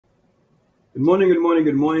Good morning, good morning,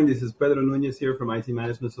 good morning. This is Pedro Nunez here from IT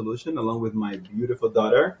Management Solution, along with my beautiful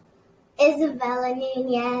daughter, Isabella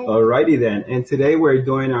Nunez. Alrighty then. And today we're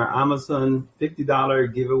doing our Amazon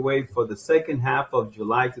 $50 giveaway for the second half of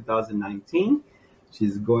July 2019.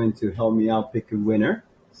 She's going to help me out pick a winner.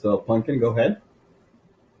 So, Pumpkin, go ahead.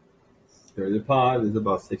 Stir the pot. There's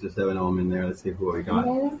about 6 or 7 of them in there. Let's see who we got. I'm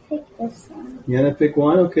going to pick this one. You're going to pick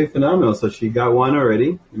one? Okay, phenomenal. So she got one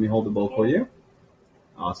already. Let me hold the bowl for you.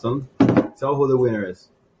 Awesome. Tell who the winner is.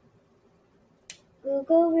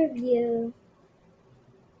 Google review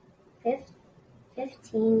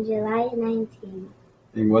 15 July 19.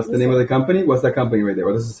 And what's the name of the company? What's that company right there?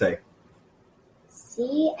 What does it say?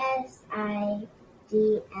 CSI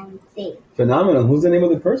DMC. Phenomenal. Who's the name of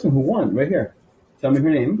the person who won? Right here. Tell me her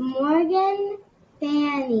name. Morgan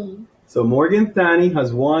Thaney. So Morgan Thaney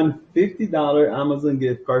has won $50 Amazon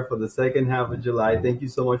gift card for the second half of July. Thank you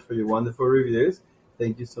so much for your wonderful reviews.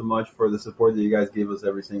 Thank you so much for the support that you guys give us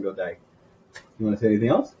every single day. You want to say anything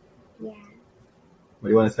else? Yeah. What do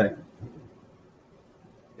you want to say?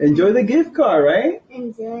 Enjoy the gift card, right?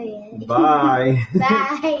 Enjoy it. Bye.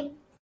 Bye.